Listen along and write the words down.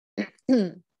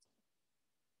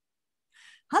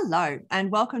Hello,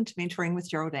 and welcome to Mentoring with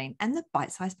Geraldine and the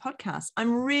Bite Size Podcast.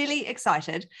 I'm really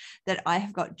excited that I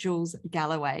have got Jules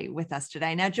Galloway with us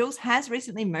today. Now, Jules has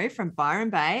recently moved from Byron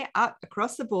Bay up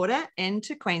across the border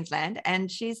into Queensland,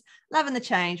 and she's loving the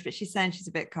change, but she's saying she's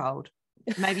a bit cold.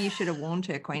 Maybe you should have warned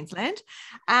her, Queensland.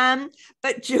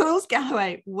 But Jules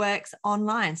Galloway works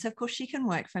online. So, of course, she can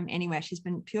work from anywhere. She's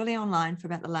been purely online for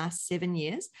about the last 7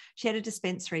 years. She had a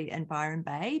dispensary in Byron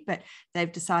Bay, but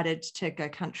they've decided to go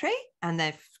country and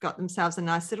they've got themselves a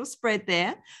nice little spread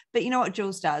there. But you know what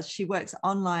Jules does? She works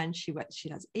online. She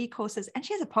does e-courses, and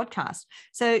she has a podcast.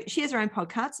 So she has her own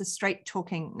podcast, a Straight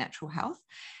Talking Natural Health,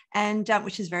 and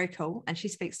which is very cool. And she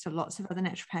speaks to lots of other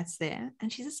naturopaths there.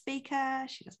 And she's a speaker.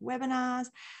 She does webinars.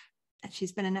 And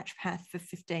she's been a naturopath for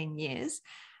 15 years.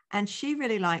 And she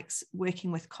really likes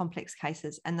working with complex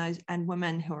cases and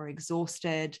women who are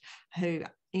exhausted, who,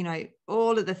 you know,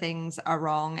 all of the things are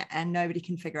wrong and nobody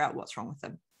can figure out what's wrong with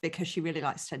them, because she really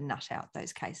likes to nut out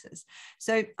those cases.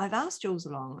 So I've asked Jules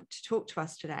along to talk to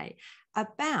us today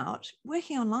about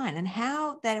working online and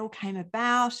how that all came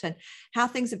about and how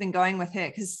things have been going with her,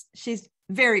 because she's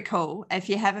very cool. If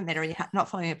you haven't met her and you're not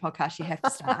following her podcast, you have to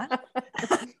start.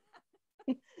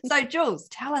 So Jules,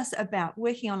 tell us about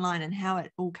working online and how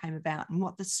it all came about and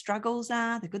what the struggles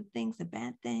are, the good things, the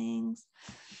bad things.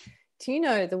 Do you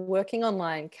know the working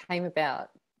online came about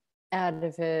out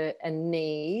of a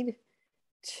need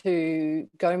to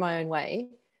go my own way?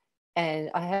 And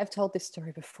I have told this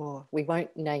story before. We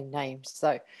won't name names.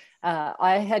 So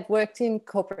I had worked in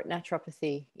corporate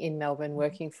naturopathy in Melbourne,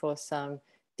 working for some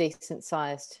decent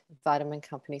sized vitamin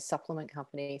companies, supplement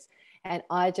companies. And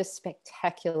I just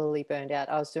spectacularly burned out.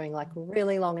 I was doing like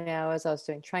really long hours. I was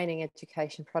doing training,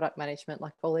 education, product management,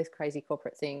 like all these crazy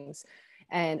corporate things,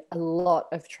 and a lot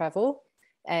of travel.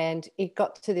 And it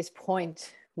got to this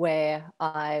point where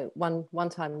I one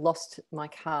time lost my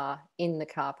car in the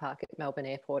car park at Melbourne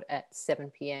Airport at 7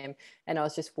 p.m. And I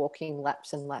was just walking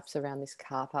laps and laps around this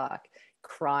car park,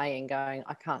 crying, going,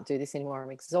 I can't do this anymore.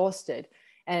 I'm exhausted.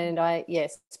 And I,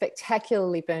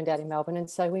 spectacularly burned out in Melbourne. And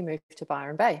so we moved to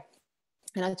Byron Bay.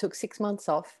 And I took 6 months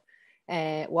off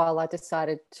while I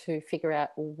decided to figure out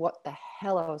what the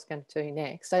hell I was going to do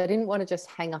next. I didn't want to just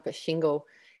hang up a shingle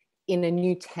in a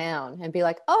new town and be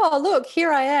like, oh, look,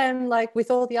 here I am, like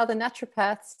with all the other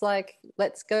naturopaths, like,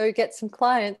 let's go get some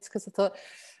clients. Because I thought,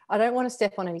 I don't want to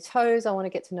step on any toes. I want to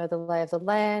get to know the lay of the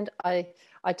land. I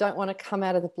don't want to come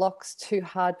out of the blocks too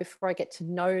hard before I get to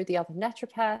know the other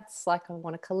naturopaths. Like, I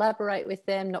want to collaborate with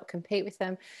them, not compete with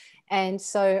them. And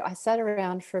so I sat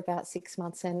around for about 6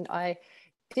 months and I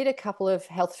did a couple of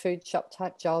health food shop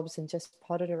type jobs and just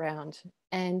potted around.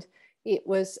 And it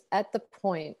was at the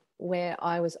point where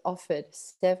I was offered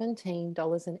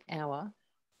 $17 an hour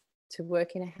to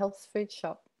work in a health food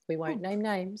shop. We won't name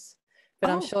names,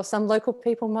 but I'm sure some local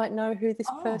people might know who this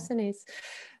person is.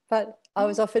 But I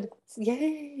was offered,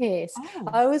 I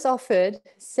was offered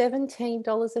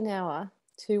 $17 an hour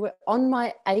to, on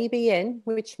my ABN,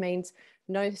 which means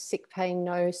no sick pay,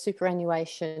 no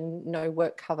superannuation, no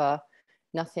work cover,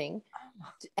 nothing.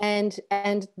 And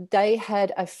they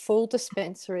had a full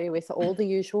dispensary with all the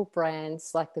usual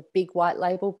brands, like the big white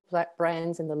label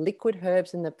brands and the liquid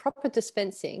herbs and the proper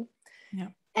dispensing. Yeah.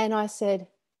 And I said,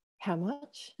 how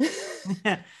much?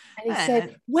 And he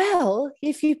said, well,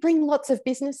 if you bring lots of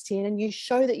business in and you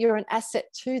show that you're an asset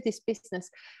to this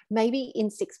business, maybe in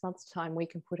 6 months' time we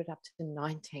can put it up to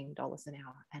 $19 an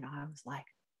hour. And I was like,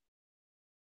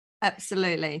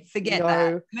 absolutely, forget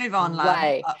that, move on,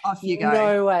 love. Off you go.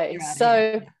 No way.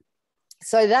 So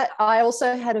that, I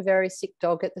also had a very sick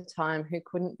dog at the time who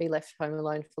couldn't be left home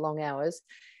alone for long hours,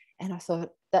 and I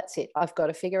thought, that's it, I've got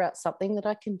to figure out something that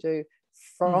I can do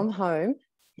from home.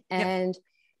 And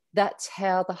that's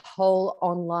how the whole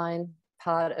online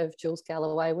part of Jules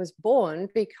Galloway was born,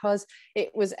 because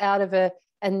it was out of a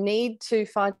need to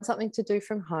find something to do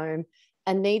from home,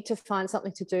 a need to find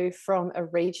something to do from a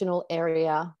regional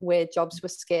area where jobs were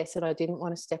scarce and I didn't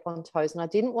want to step on toes, and I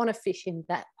didn't want to fish in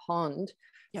that pond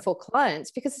for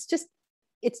clients, because it's just,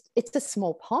 it's a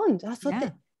small pond. I thought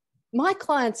that my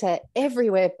clients are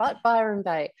everywhere but Byron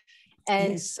Bay.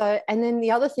 And so, and then the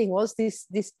other thing was this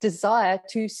desire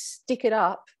to stick it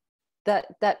up,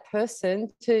 that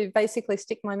person, to basically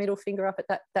stick my middle finger up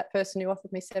at that person who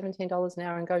offered me $17 an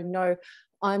hour and go, no,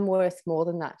 I'm worth more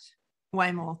than that.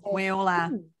 Way more. We all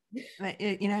are.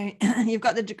 You know, you've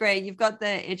got the degree, you've got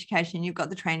the education, you've got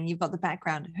the training, you've got the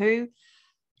background. Who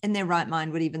in their right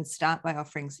mind would even start by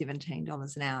offering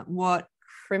 $17 an hour? What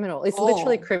criminal? It's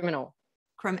literally criminal.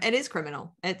 it is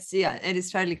criminal. It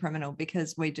is totally criminal,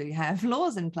 because we do have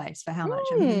laws in place for how much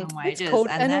a minimum wage it's is. called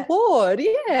and an award.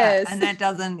 Yes. and that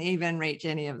doesn't even reach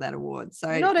any of that award.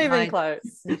 So not even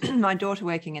close. My daughter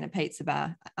working in a pizza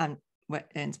bar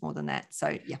earns more than that.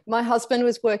 So yeah. My husband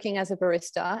was working as a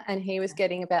barista, and he was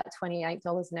getting about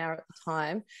 $28 an hour at the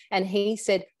time. And he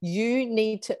said, you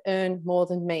need to earn more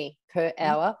than me per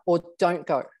hour or don't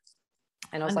go.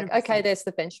 And I was 100%. Like, okay, there's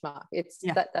the benchmark. It's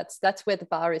that's where the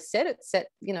bar is set. It's set,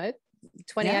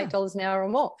 $28 an hour or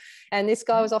more. And this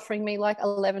guy was offering me like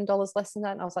 $11 less than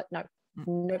that. And I was like,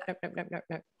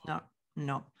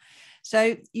 no.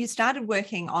 So you started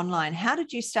working online. How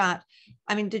did you start?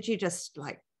 I mean, did you just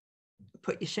like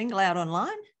put your shingle out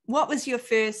online? What was your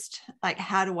first, like,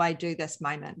 how do I do this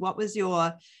moment? What was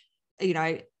your,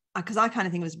 because I kind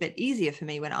of think it was a bit easier for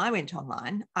me when I went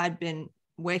online. I'd been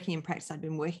working in practice. I'd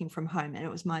been working from home, and it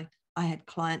was I had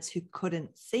clients who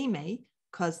couldn't see me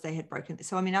because they had broken.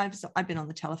 So, I mean, I've been on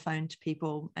the telephone to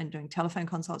people and doing telephone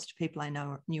consults to people I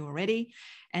knew already.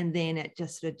 And then it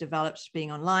just sort of developed to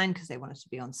being online because they wanted to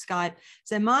be on Skype.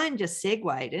 So mine just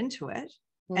segued into it.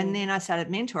 And then I started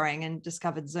mentoring and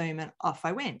discovered Zoom, and off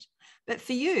I went. But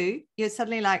for you, you're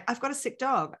suddenly like, I've got a sick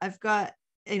dog. I've got,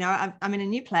 I'm in a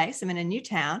new place. I'm in a new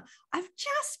town. I've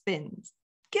just been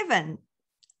given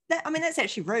that. I mean, that's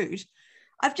actually rude.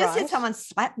 I've just had someone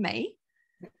slap me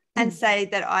and say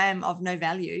that I am of no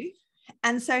value.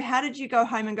 And so how did you go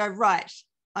home and go, right,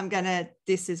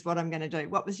 this is what I'm going to do?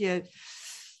 What was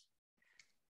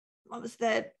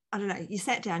I don't know, you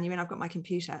sat down, you went, I've got my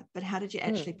computer, but how did you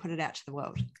actually put it out to the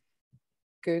world?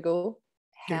 Google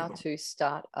how to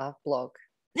start a blog.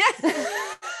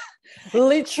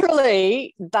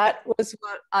 Literally, that was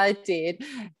what I did.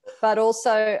 But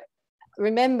also,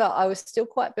 remember, I was still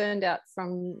quite burned out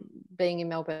from being in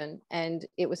Melbourne, and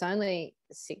it was only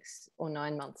 6 or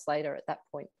 9 months later at that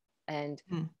point. And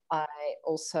I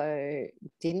also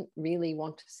didn't really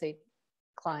want to see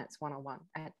clients one-on-one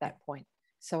at that point.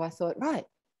 So I thought, right,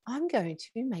 I'm going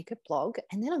to make a blog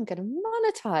and then I'm going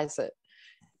to monetize it,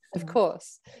 of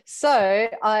course. So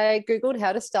I Googled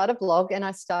how to start a blog, and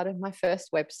I started my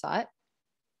first website.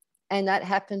 And that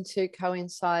happened to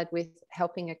coincide with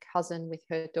helping a cousin with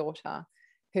her daughter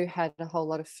who had a whole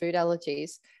lot of food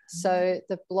allergies. So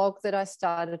the blog that I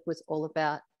started was all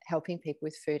about helping people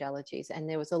with food allergies, and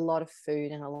there was a lot of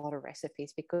food and a lot of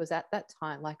recipes, because at that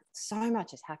time, like, so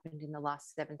much has happened in the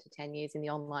last 7 to 10 years in the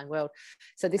online world.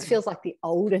 So this feels like the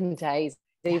olden days,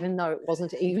 even though it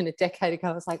wasn't even a decade ago.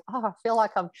 I was like, I feel like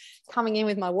I'm coming in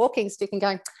with my walking stick and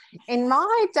going, in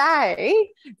my day,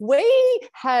 we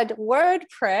had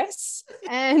WordPress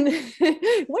and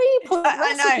we put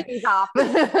recipes up. And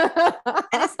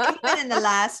it's even in the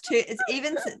last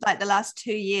the last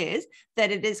 2 years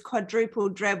that it is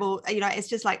quadrupled, treble, it's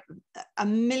just like a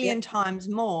million times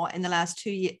more in the last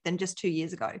 2 years than just 2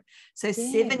 years ago. So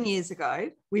 7 years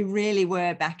ago, we really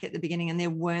were back at the beginning, and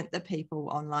there weren't the people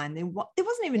online. There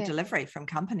wasn't even delivery from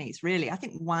companies, really. I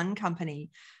think one company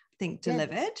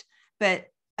delivered, but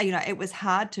it was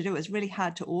hard to do. It was really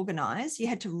hard to organize. You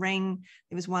had to ring.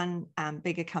 There was one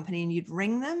bigger company, and you'd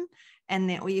ring them,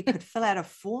 or you could fill out a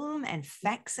form and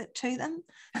fax it to them.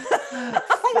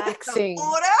 Faxing.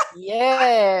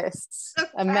 Yes.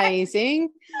 Amazing.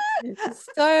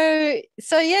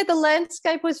 So yeah, the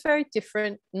landscape was very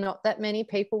different. Not that many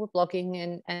people were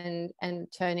blogging and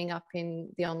turning up in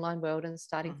the online world and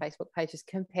starting Facebook pages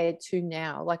compared to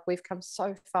now. Like, we've come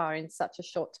so far in such a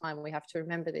short time. We have to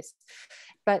remember this.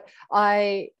 But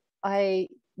I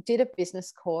did a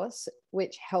business course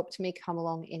which helped me come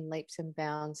along in leaps and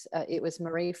bounds. It was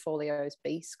Marie Forleo's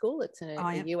B School. It's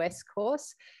a US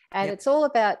course, and it's all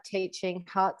about teaching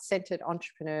heart-centered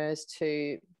entrepreneurs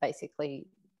to basically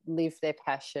live their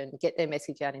passion, get their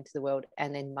message out into the world,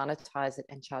 and then monetize it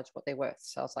and charge what they're worth.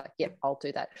 So I was like, yep, I'll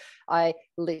do that. I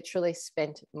literally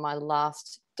spent my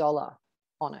last dollar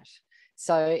on it.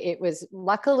 So it was,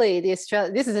 luckily, this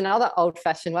is another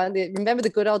old-fashioned one. Remember the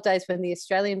good old days when the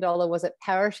Australian dollar was at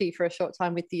parity for a short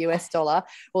time with the US dollar?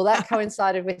 Well, that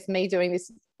coincided with me doing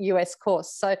this US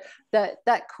course. So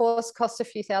that course cost a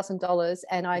few $1,000s,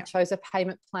 and I chose a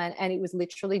payment plan, and it was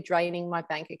literally draining my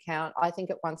bank account. I think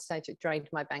at one stage it drained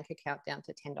my bank account down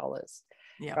to $10,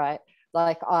 right?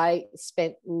 Like, I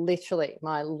spent literally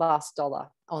my last dollar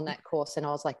on that course, and I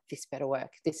was like, this better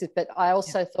work. But I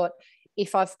also thought,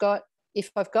 if I've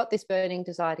got this burning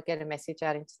desire to get a message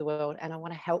out into the world, and I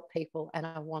want to help people, and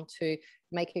I want to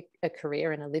make a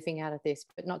career and a living out of this,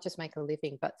 but not just make a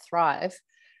living, but thrive.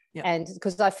 And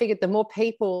because I figured the more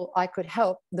people I could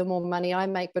help, the more money I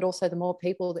make, but also the more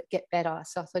people that get better.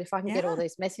 So I thought, if I can get all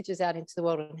these messages out into the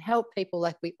world and help people,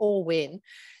 like, we all win.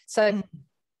 So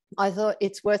I thought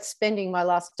it's worth spending my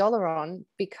last dollar on,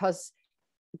 because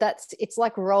it's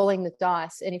like rolling the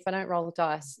dice. And if I don't roll the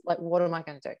dice, like, what am I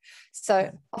going to do?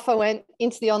 So off I went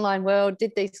into the online world,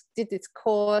 did this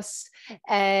course,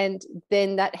 and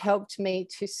then that helped me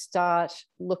to start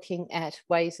looking at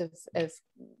ways of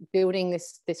building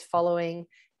this following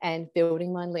and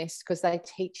building my list, because they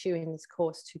teach you in this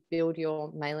course to build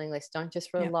your mailing list. Don't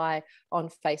just rely on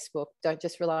Facebook. Don't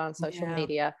just rely on social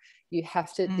media. You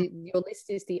have to, your list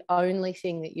is the only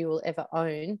thing that you will ever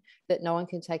own that no one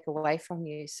can take away from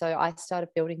you. So I started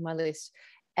building my list,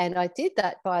 and I did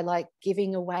that by like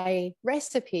giving away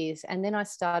recipes. And then I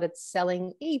started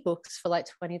selling ebooks for like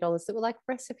 $20 that were like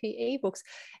recipe ebooks.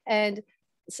 And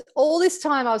all this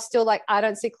time I was still like, I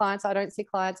don't see clients. I'm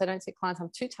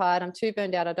too tired. I'm too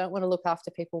burned out. I don't want to look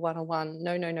after people one-on-one.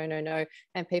 No.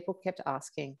 And people kept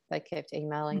asking. They kept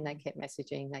emailing. They kept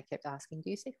messaging. They kept asking,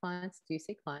 do you see clients? Do you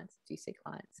see clients? Do you see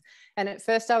clients? And at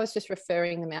first I was just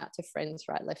referring them out to friends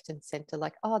right, left and center.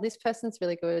 Like, oh, this person's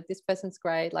really good. This person's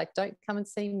great. Like, don't come and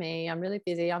see me. I'm really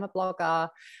busy. I'm a blogger.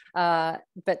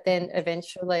 But then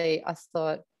eventually I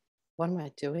thought, what am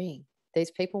I doing?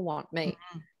 These people want me.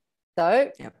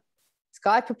 So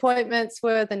Skype appointments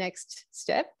were the next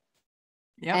step.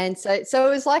 And so it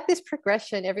was like this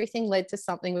progression. Everything led to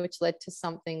something, which led to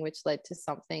something, which led to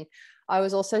something. I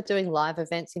was also doing live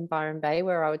events in Byron Bay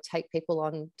where I would take people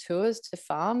on tours to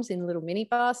farms in little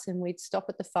minibus, and we'd stop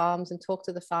at the farms and talk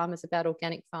to the farmers about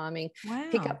organic farming,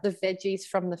 pick up the veggies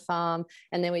from the farm,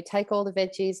 and then we'd take all the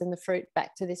veggies and the fruit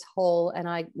back to this hall, and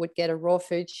I would get a raw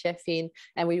food chef in,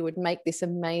 and we would make this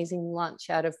amazing lunch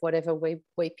out of whatever we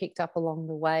picked up along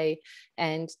the way.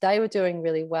 And they were doing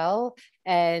really well,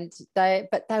 but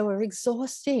they were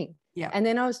exhausting. And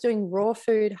then I was doing raw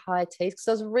food high teas, because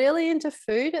I was really into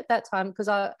food at that time, because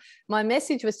my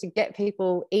message was to get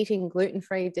people eating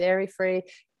gluten-free, dairy-free,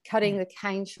 cutting the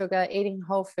cane sugar, eating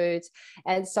whole foods.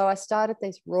 And so I started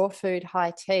these raw food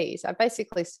high teas. I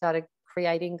basically started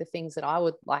creating the things that I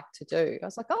would like to do. I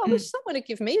was like, oh, I wish someone would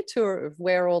give me a tour of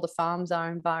where all the farms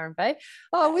are in Byron Bay.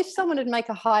 Oh, I wish someone would make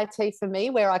a high tea for me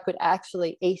where I could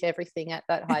actually eat everything at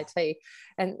that high tea.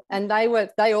 And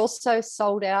they also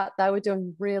sold out. They were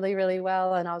doing really, really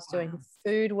well. And I was doing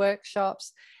food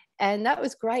workshops. And that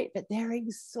was great, but they're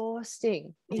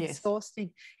exhausting.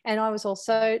 And I was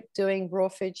also doing raw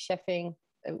food chefing.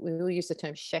 We will use the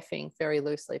term chefing very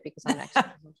loosely because I'm actually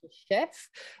not a chef,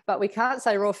 but we can't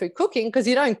say raw food cooking because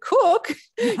you don't cook,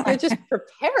 you're just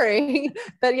preparing.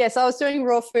 But yes, I was doing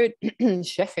raw food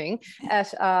chefing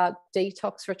at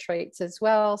detox retreats as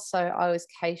well. So I was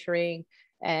catering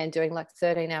and doing like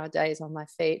 13-hour days on my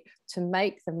feet to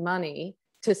make the money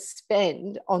to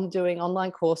spend on doing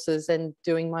online courses and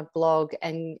doing my blog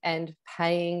and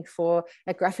paying for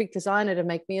a graphic designer to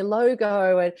make me a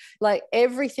logo, and like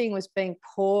everything was being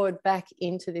poured back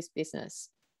into this business.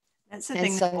 That's the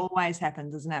thing that always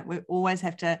happens, isn't it? We always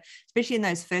have to, especially in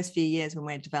those first few years when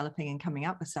we're developing and coming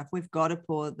up with stuff, we've got to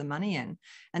pour the money in.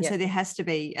 And so there has to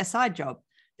be a side job.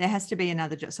 There has to be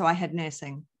another job. So I had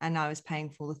nursing, and I was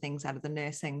paying for the things out of the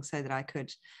nursing so that I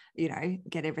could,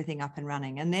 get everything up and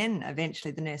running. And then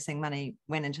eventually the nursing money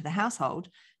went into the household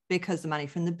because the money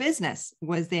from the business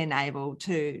was then able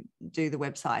to do the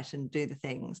website and do the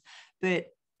things. But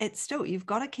it's still, you've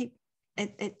got to keep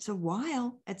it. It's a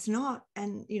while. It's not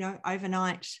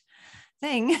overnight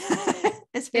thing.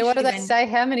 What do they say?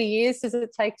 How many years does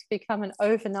it take to become an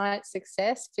overnight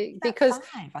success? Because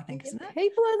 5, I think, isn't it?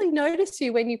 People only notice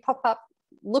you when you pop up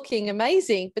looking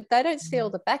amazing, but they don't see all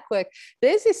the back work.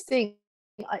 There's this thing,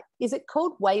 is it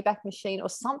called Wayback Machine or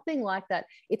something like that?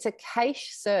 It's a cache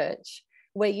search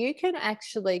where you can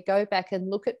actually go back and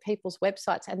look at people's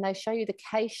websites and they show you the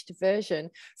cached version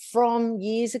from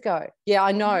years ago. Yeah,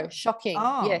 I know. Shocking.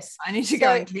 Oh, yes. I need to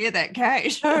go and clear that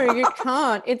cache. No, you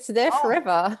can't. It's there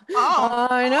forever.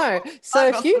 I know. So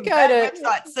I've if you go to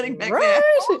websites sitting back there.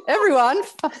 Everyone,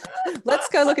 let's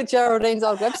go look at Geraldine's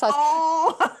old website.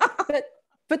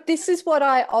 But this is what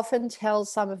I often tell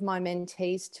some of my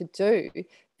mentees to do.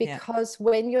 Because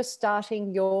when you're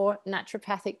starting your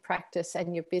naturopathic practice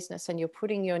and your business and you're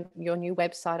putting your new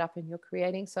website up and you're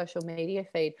creating social media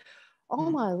feed,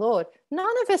 oh my Lord,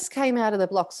 none of us came out of the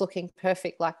blocks looking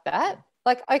perfect like that.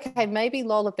 Like, okay, maybe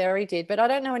Lola Berry did, but I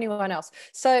don't know anyone else.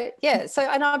 So,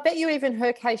 and I bet you even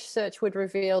her cache search would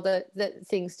reveal that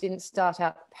things didn't start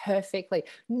out perfectly.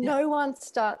 No one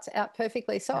starts out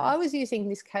perfectly. So I was using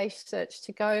this cache search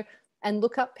to go and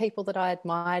look up people that I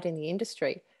admired in the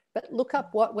industry, but look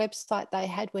up what website they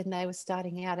had when they were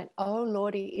starting out. And oh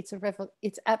Lordy,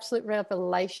 it's absolute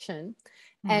revelation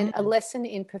and a lesson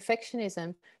in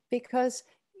perfectionism, because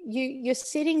you're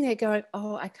sitting there going,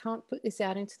 oh, I can't put this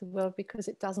out into the world because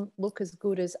it doesn't look as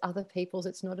good as other people's.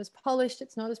 It's not as polished.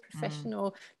 It's not as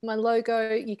professional. My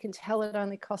logo, you can tell it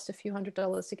only cost a few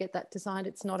 $100s to get that designed.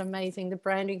 It's not amazing. The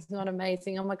branding's not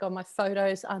amazing. Oh my God, my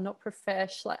photos are not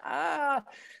professional.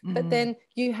 But then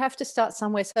you have to start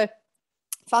somewhere. So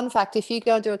fun fact, if you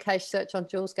go and do a case search on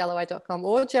julesgalloway.com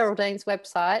or Geraldine's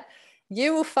website,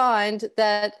 you will find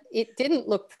that it didn't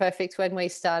look perfect when we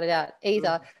started out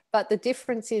either. But the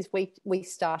difference is we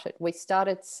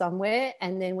started somewhere,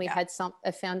 and then we had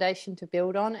a foundation to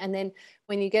build on. And then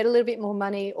when you get a little bit more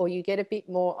money, or you get a bit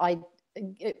more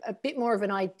of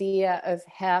an idea of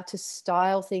how to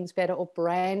style things better or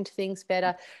brand things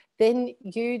better, then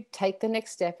you take the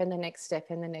next step and the next step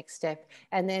and the next step.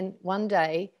 And then one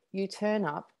day you turn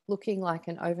up looking like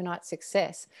an overnight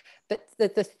success. But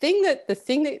the thing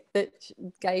that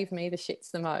gave me the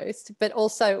shits the most, but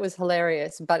also it was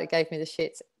hilarious, but it gave me the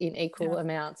shits in equal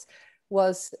amounts,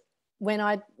 was when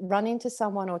I'd run into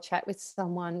someone or chat with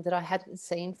someone that I hadn't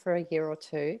seen for a year or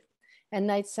two, and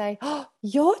they'd say, oh,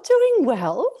 you're doing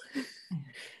well.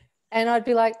 And I'd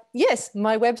be like, yes,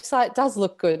 my website does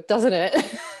look good, doesn't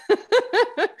it?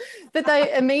 But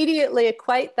they immediately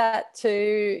equate that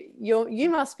to you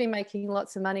must be making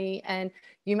lots of money, and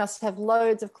you must have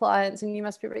loads of clients, and you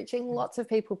must be reaching lots of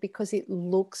people because it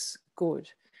looks good.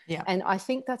 Yeah. And I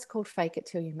think that's called fake it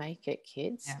till you make it,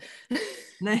 kids.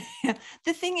 Yeah.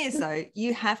 The thing is, though,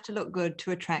 you have to look good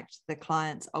to attract the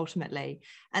clients ultimately.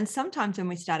 And sometimes when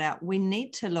we start out, we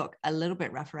need to look a little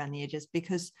bit rough around the edges,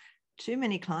 because too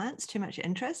many clients, too much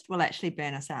interest will actually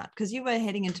burn us out. Because you were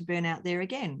heading into burnout there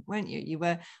again, weren't you? You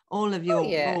were all of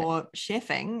your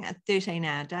chefing at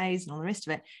 13-hour days and all the rest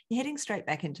of it. You're heading straight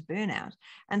back into burnout.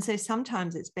 And so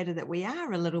sometimes it's better that we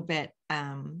are a little bit,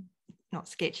 not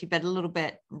sketchy, but a little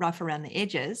bit rough around the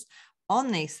edges on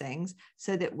these things,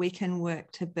 so that we can work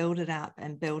to build it up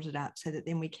so that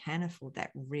then we can afford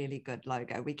that really good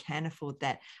logo. We can afford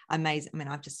that amazing. I mean,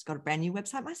 I've just got a brand new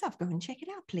website myself. Go and check it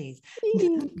out, please.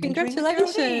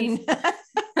 Congratulations.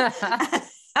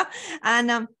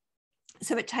 And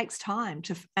so it takes time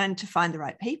to find the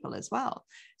right people as well.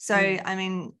 So, I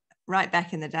mean, right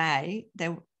back in the day,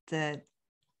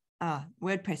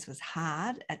 WordPress was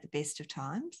hard at the best of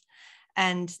times.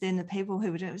 And then the people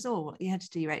who would do it was you had to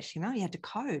do your HTML, you had to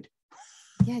code.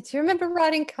 Yeah, do you remember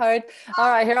writing code? All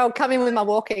right, here I'll come in with my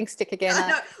walking stick again.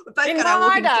 In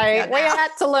my day, we had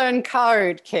to learn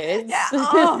code, kids.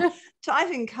 Yeah.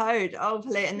 Typing code.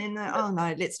 And then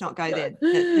no, let's not go there.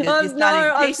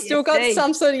 No, I've still got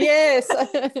some sort of yes.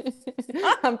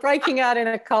 I'm breaking out in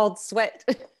a cold sweat.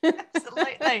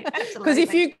 Absolutely. Because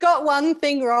if you got one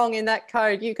thing wrong in that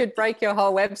code, you could break your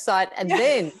whole website, and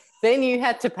then you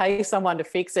had to pay someone to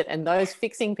fix it. And those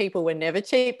fixing people were never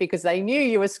cheap, because they knew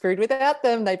you were screwed without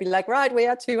them. They'd be like, right, we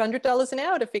are $200 an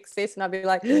hour to fix this. And I'd be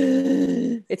like,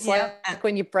 it's like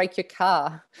when you break your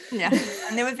car. Yeah.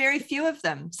 And there were very few of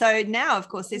them. So now, of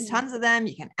course, there's tons of them.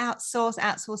 You can outsource.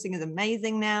 Outsourcing is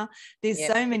amazing now. There's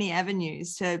so many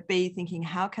avenues to be thinking,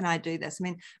 how can I do this? I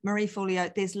mean, Marie Folio,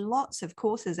 there's lots of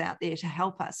courses out there to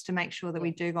help us to make sure that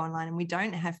we do go online, and we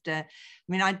don't have to.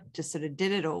 I mean, I just sort of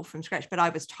did it all from scratch, but I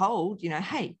was told,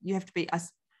 hey, you have to be,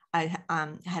 I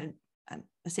had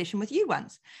a session with you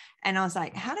once, and I was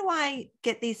like, how do I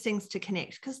get these things to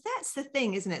connect? Because that's the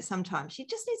thing, isn't it? Sometimes you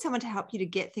just need someone to help you to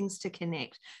get things to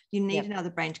connect. You need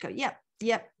another brain to go, yep,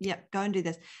 go and do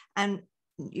this. And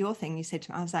your thing, you said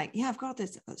to me, I was like, I've got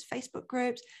those Facebook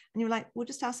groups. And you were like, we'll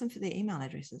just ask them for their email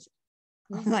addresses.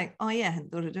 I was like, I hadn't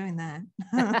thought of doing that.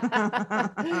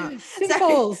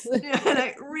 Simple. So,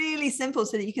 really simple,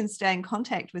 so that you can stay in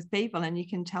contact with people and you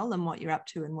can tell them what you're up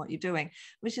to and what you're doing,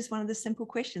 which is one of the simple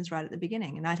questions right at the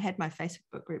beginning. And I'd had my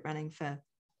Facebook group running for,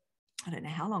 I don't know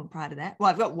how long prior to that. Well,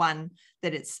 I've got one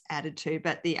that it's added to,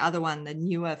 but the other one, the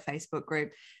newer Facebook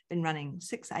group, been running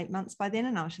 6-8 months by then.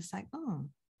 And I was just like, how am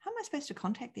I supposed to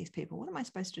contact these people? What am I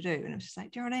supposed to do? And it was just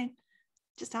like, Geraldine,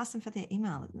 just ask them for their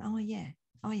email.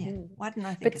 Why didn't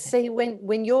I think but of see, that?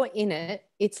 when you're in it,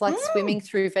 it's like swimming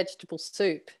through vegetable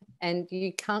soup, and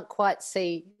you can't quite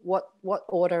see what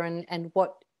order and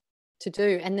what to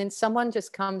do. And then someone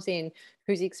just comes in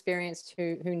who's experienced,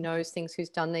 who knows things, who's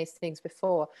done these things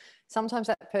before. Sometimes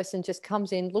that person just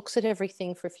comes in, looks at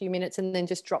everything for a few minutes, and then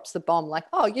just drops the bomb like,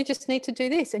 oh, you just need to do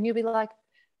this. And you'll be like,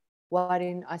 why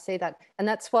didn't I see that? And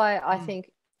that's why I think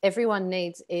everyone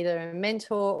needs either a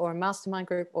mentor or a mastermind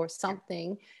group or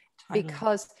something. Totally.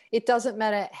 Because it doesn't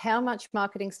matter how much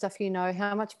marketing stuff you know,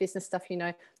 how much business stuff you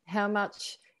know, how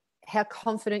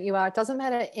confident you are. It doesn't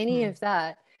matter any of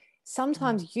that.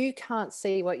 Sometimes you can't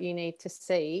see what you need to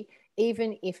see,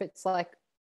 even if it's like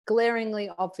glaringly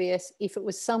obvious. If it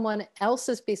was someone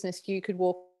else's business, you could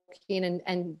walk in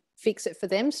and fix it for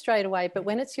them straight away. But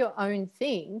when it's your own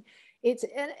thing, it's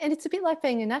a bit like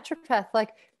being a naturopath.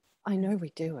 Like, I know we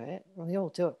do it, we all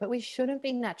do it, but we shouldn't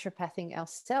be naturopathing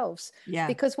ourselves. Yeah.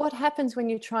 Because what happens when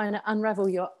you're trying to unravel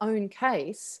your own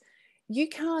case, you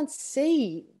can't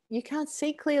see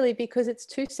clearly because it's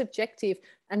too subjective,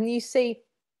 and you see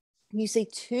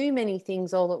too many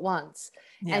things all at once.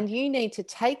 Yeah. And you need to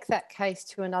take that case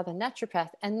to another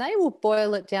naturopath, and they will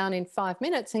boil it down in 5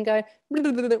 minutes and go,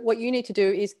 what you need to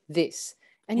do is this.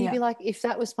 And you'd be like, if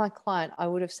that was my client, I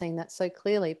would have seen that so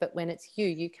clearly. But when it's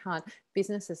you can't.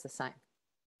 Business is the same.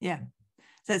 Yeah.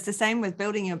 So it's the same with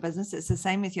building your business. It's the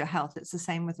same with your health. It's the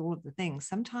same with all of the things.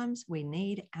 Sometimes we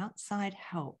need outside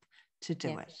help to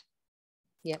do it.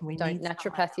 Yeah. Don't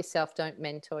naturopath yourself. Don't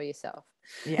mentor yourself.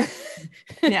 Yeah.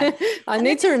 Yeah. I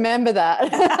need to remember that.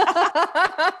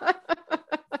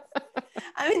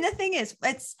 I mean, the thing is,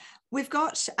 we've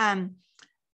got,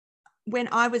 when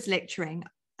I was lecturing,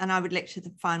 and I would lecture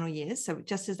the final years, so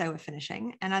just as they were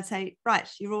finishing, and I'd say, right,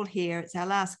 you're all here. It's our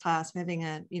last class. We're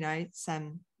having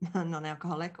some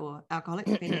non-alcoholic or alcoholic,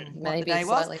 depending on what the day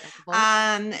was,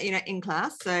 in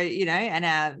class. So, and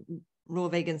our raw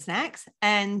vegan snacks.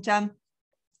 And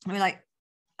we're like,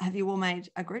 have you all made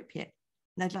a group yet?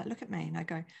 And they'd look at me and I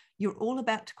go, you're all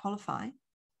about to qualify.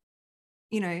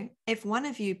 If one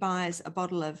of you buys a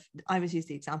bottle of, I always use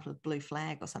the example of Blue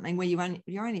Flag or something, where you're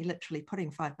only literally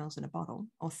putting 5 mils in a bottle,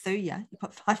 or Thuya, you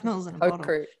put 5 mils in a bottle.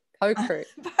 Poke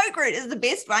root is the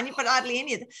best one. You put hardly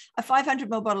any of it. A 500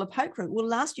 ml bottle of poke root will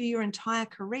last you your entire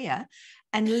career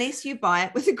unless you buy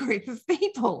it with a group of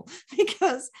people,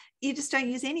 because you just don't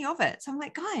use any of it. So I'm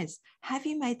like, guys, have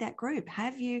you made that group?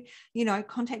 Have you,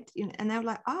 contacted? And they were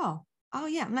like, oh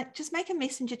yeah. I'm like, just make a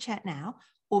messenger chat now,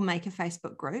 or make a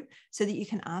Facebook group so that you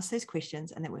can ask those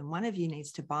questions, and that when one of you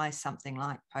needs to buy something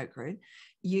like poke root,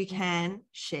 you can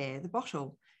share the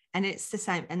bottle. And it's the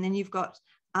same. And then you've got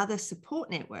other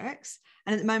support networks.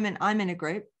 And at the moment I'm in a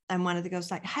group, and one of the girls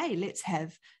like, hey, let's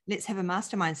have a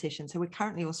mastermind session. So we're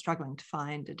currently all struggling to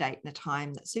find a date and a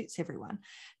time that suits everyone.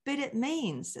 But it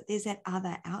means that there's that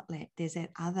other outlet, there's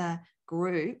that other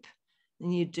group.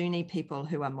 And you do need people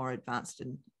who are more advanced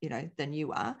than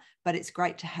you are, but it's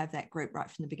great to have that group right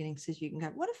from the beginning, so you can go,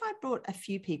 what if I brought a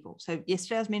few people? So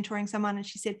yesterday I was mentoring someone, and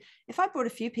she said, if I brought a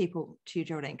few people to you,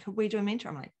 Geraldine, could we do a mentor?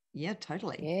 I'm like, yeah,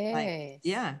 totally.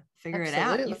 Yes. Figure it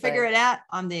out. You figure it out.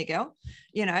 I'm there, girl.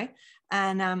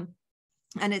 And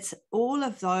it's all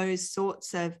of those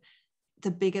sorts of the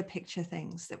bigger picture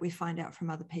things that we find out from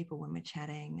other people when we're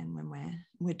chatting and when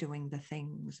we're doing the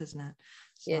things, isn't it?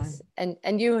 So. Yes.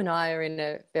 And you and I are in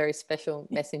a very special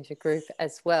messenger group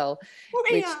as well,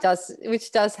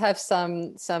 which does have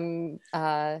some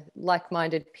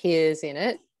like-minded peers in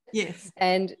it. Yes.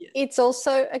 And it's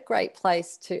also a great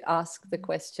place to ask the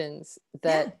questions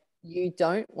that you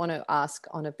don't want to ask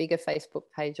on a bigger Facebook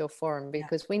page or forum,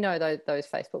 because we know those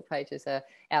Facebook pages are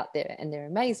out there and they're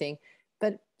amazing.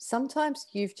 But sometimes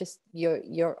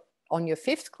you're on your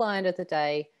 5th client of the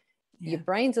day, your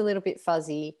brain's a little bit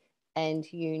fuzzy, and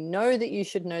you know that you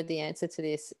should know the answer to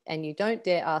this, and you don't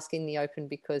dare ask in the open,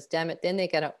 because damn it, then they're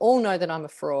going to all know that I'm a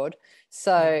fraud.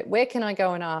 So where can I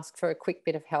go and ask for a quick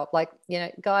bit of help? Like,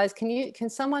 guys, can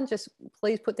someone just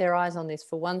please put their eyes on this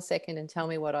for 1 second and tell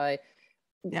me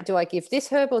do I give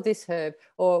this herb or this herb?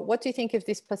 Or what do you think of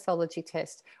this pathology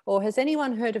test? Or has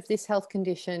anyone heard of this health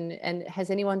condition, and has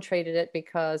anyone treated it?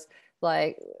 Because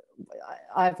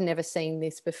I've never seen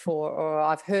this before, or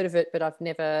I've heard of it, but I've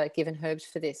never given herbs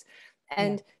for this.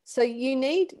 And so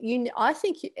I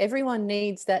think everyone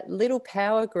needs that little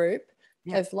power group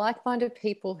of like-minded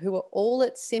people who are all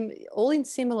in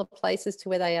similar places to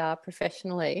where they are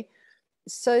professionally,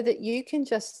 so that you can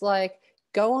just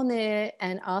go on there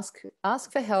and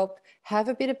ask for help, have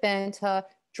a bit of banter,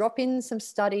 drop in some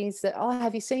studies that,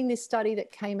 have you seen this study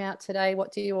that came out today?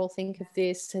 What do you all think of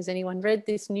this? Has anyone read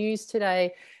this news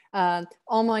today?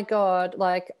 Oh my God,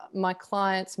 my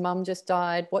client's mum just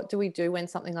died. What do we do when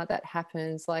something like that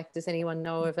happens? Does anyone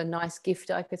know of a nice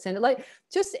gift I could send?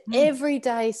 Just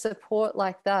everyday support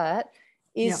like that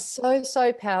is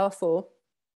so powerful.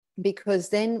 Because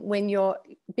then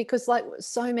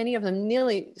so many of them,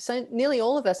 nearly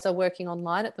all of us are working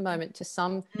online at the moment to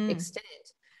some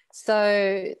extent.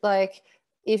 So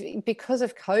because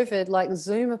of COVID,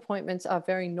 Zoom appointments are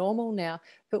very normal now.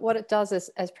 But what it does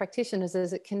as practitioners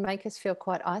is it can make us feel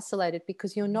quite isolated,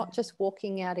 because you're not just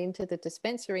walking out into the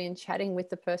dispensary and chatting with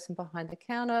the person behind the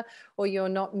counter, or you're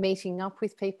not meeting up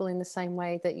with people in the same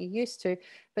way that you used to.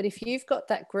 But if you've got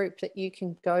that group that you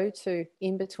can go to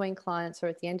in between clients or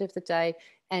at the end of the day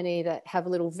and either have a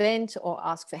little vent or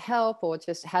ask for help or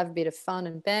just have a bit of fun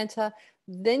and banter,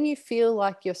 then you feel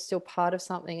like you're still part of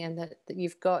something, and that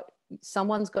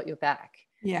someone's got your back.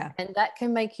 Yeah. And that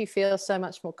can make you feel so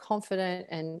much more confident,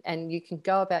 and you can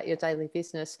go about your daily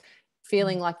business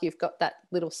feeling like you've got that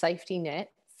little safety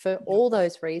net for all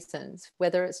those reasons,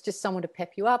 whether it's just someone to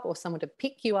pep you up or someone to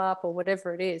pick you up or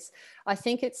whatever it is. I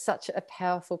think it's such a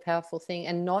powerful, powerful thing,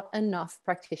 and not enough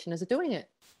practitioners are doing it.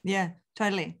 Yeah,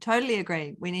 totally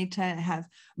agree. We need to have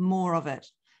more of it,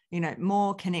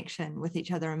 more connection with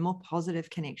each other and more positive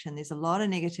connection. There's a lot of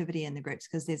negativity in the groups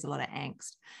because there's a lot of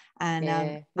angst,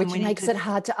 and which makes it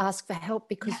hard to ask for help,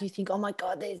 because you think, oh my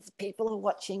God, there's people are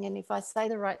watching, and if I say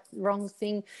the wrong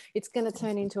thing, it's going to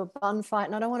turn into a bun fight,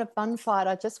 and I don't want a bun fight.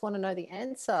 I just want to know the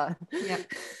answer.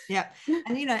 Yeah.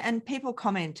 And and people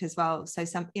comment as well. So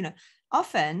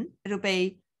often it'll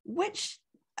be, which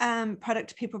product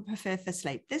do people prefer for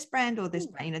sleep, this brand or this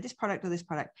brand, this product or this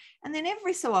product. And then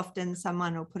every so often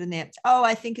someone will put in there, oh,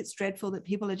 I think it's dreadful that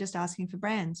people are just asking for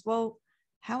brands. Well,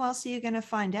 how else are you going to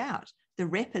find out? The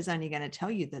rep is only going to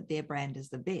tell you that their brand is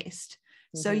the best.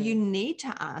 So you need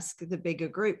to ask the bigger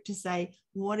group to say,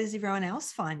 what is everyone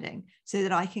else finding, so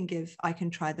that I can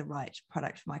try the right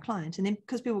product for my client. And then,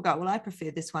 because people go, well, I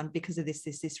prefer this one because of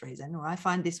this reason, or I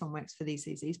find this one works for these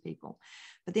people.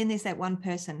 But then there's that one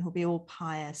person who'll be all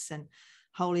pious and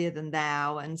holier than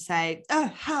thou and say,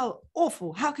 oh, how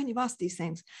awful, how can you ask these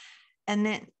things? And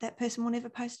then that person will never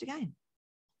post again.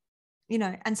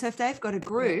 And so if they've got a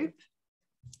group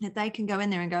that they can go in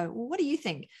there and go, well, what do you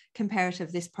think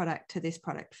comparative this product to this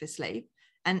product for sleep?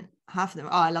 And half of them,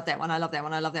 oh, I love that one, I love that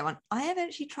one, I love that one. I haven't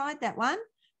actually tried that one,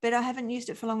 but I haven't used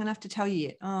it for long enough to tell you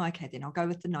yet. Oh, okay, then I'll go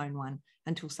with the known one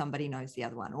until somebody knows the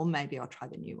other one, or maybe I'll try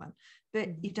the new one.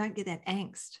 But you don't get that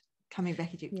angst coming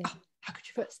back at you. Oh, how could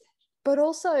you post that? But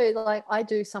also, like, I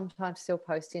do sometimes still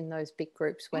post in those big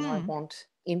groups when I want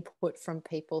input from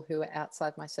people who are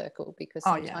outside my circle, because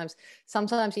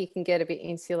sometimes you can get a bit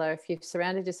insular. If you've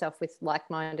surrounded yourself with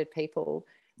like-minded people,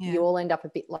 you all end up a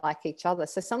bit like each other.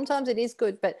 So sometimes it is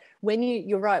good, but when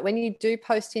you're right, when you do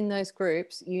post in those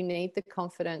groups, you need the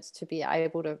confidence to be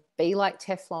able to be like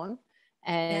Teflon.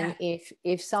 And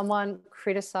if someone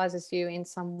criticizes you in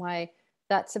some way,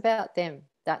 that's about them.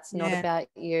 That's not about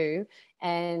you,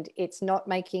 and it's not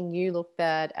making you look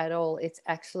bad at all. It's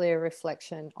actually a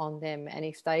reflection on them. And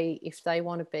if they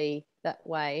want to be that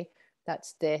way,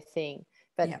 that's their thing.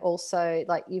 But also,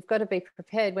 like, you've got to be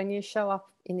prepared when you show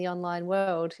up in the online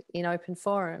world in open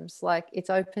forums. Like, it's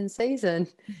open season,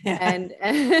 and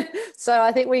so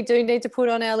I think we do need to put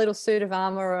on our little suit of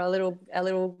armor or a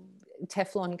little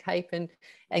Teflon cape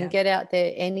and get out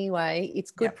there anyway. It's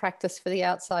good practice for the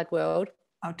outside world.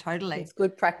 Oh, totally. It's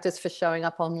good practice for showing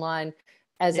up online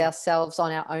as ourselves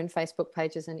on our own Facebook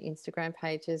pages and Instagram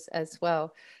pages as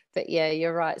well. But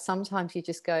you're right. Sometimes you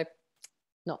just go,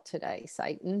 not today,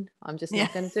 Satan. I'm just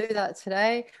not going to do that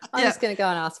today. I'm just going to go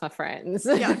and ask my friends.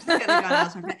 I'm just going to go and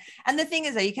ask my friends. And the thing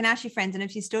is that you can ask your friends, and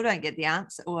if you still don't get the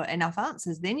answer or enough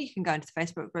answers, then you can go into the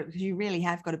Facebook group, because you really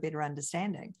have got a better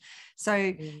understanding.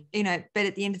 So, but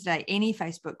at the end of the day, any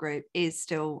Facebook group is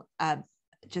still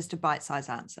just a bite-sized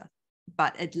answer.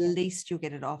 But at least you'll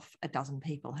get it off a dozen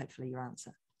people, hopefully, your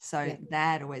answer. So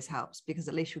that always helps, because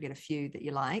at least you'll get a few that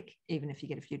you like, even if you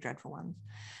get a few dreadful ones.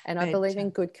 And I believe in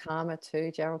good karma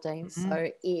too, Geraldine. So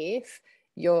if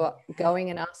you're going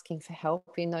and asking for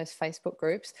help in those Facebook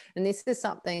groups, and this is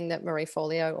something that Marie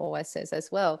Forleo always says as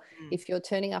well, if you're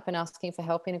turning up and asking for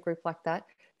help in a group like that,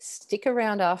 stick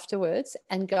around afterwards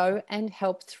and go and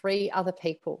help 3 other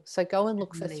people. So go and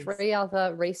look for 3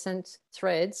 other recent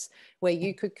threads where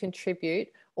you could contribute,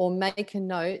 or make a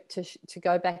note to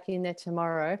go back in there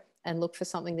tomorrow and look for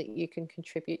something that you can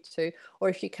contribute to. Or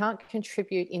if you can't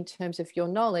contribute in terms of your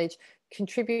knowledge,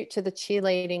 contribute to the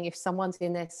cheerleading. If someone's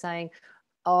in there saying,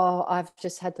 oh, I've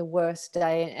just had the worst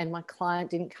day and my client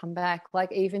didn't come back,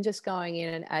 like, even just going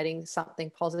in and adding something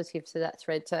positive to that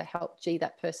thread to help G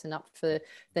that person up for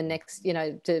the next,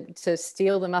 to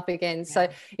steal them up again. So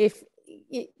if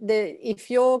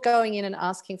you're going in and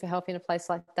asking for help in a place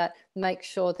like that, make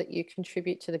sure that you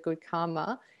contribute to the good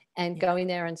karma and go in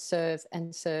there and serve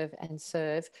and serve and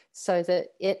serve, so that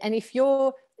and if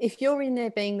you're in there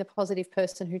being the positive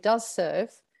person who does serve,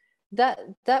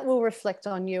 that will reflect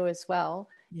on you as well.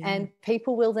 And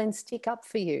people will then stick up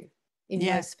for you in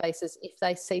those spaces if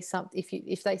they see something,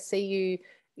 if they see you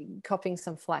copping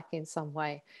some flack in some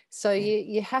way. So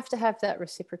you have to have that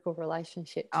reciprocal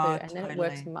relationship too, and then it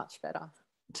works much better.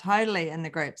 Totally. In the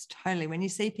groups, totally. When you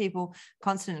see people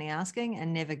constantly asking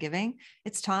and never giving,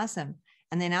 it's tiresome.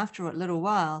 And then after a little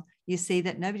while, you see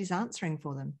that nobody's answering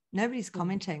for them. Nobody's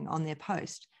commenting on their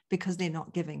post, because they're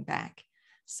not giving back.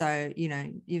 So, you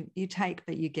know, you take,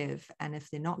 but you give. And if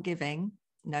they're not giving,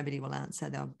 nobody will answer.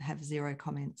 They'll have zero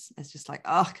comments. It's just like,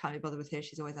 oh, can't be bothered with her.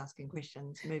 She's always asking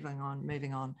questions. Moving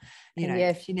on. You know,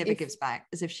 yeah, she never gives back,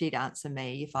 as if she'd answer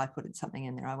me. If I put something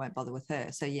in there, I won't bother with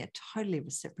her. So yeah, totally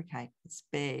reciprocate. It's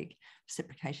big.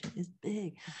 Reciprocation is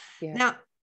big. Yeah. Now,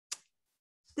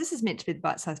 this is meant to be the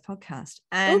bite-sized podcast.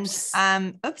 And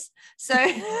oops. So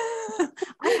I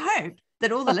hope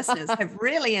that all the listeners have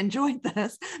really enjoyed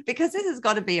this, because this has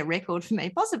got to be a record for me,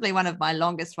 possibly one of my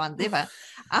longest ones ever.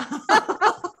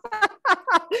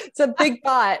 It's a big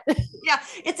bite. Yeah,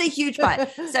 it's a huge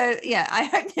bite. So yeah, I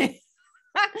hope that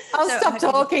I'll stop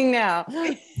talking now.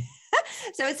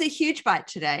 So it's a huge bite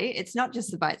today. It's not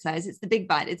just the bite size, it's the big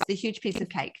bite. It's the huge piece of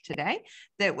cake today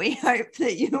that we hope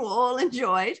that you all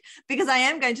enjoyed, because I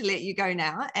am going to let you go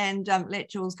now and let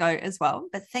Jules go as well.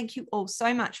 But thank you all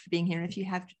so much for being here. And if you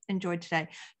have enjoyed today,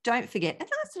 don't forget, a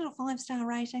nice little 5-star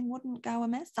rating wouldn't go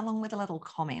amiss, along with a little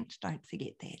comment. Don't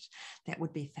forget that. That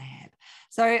would be fab.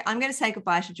 So I'm going to say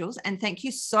goodbye to Jules, and thank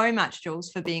you so much,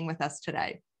 Jules, for being with us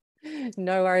today.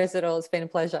 No worries at all. It's been a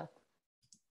pleasure.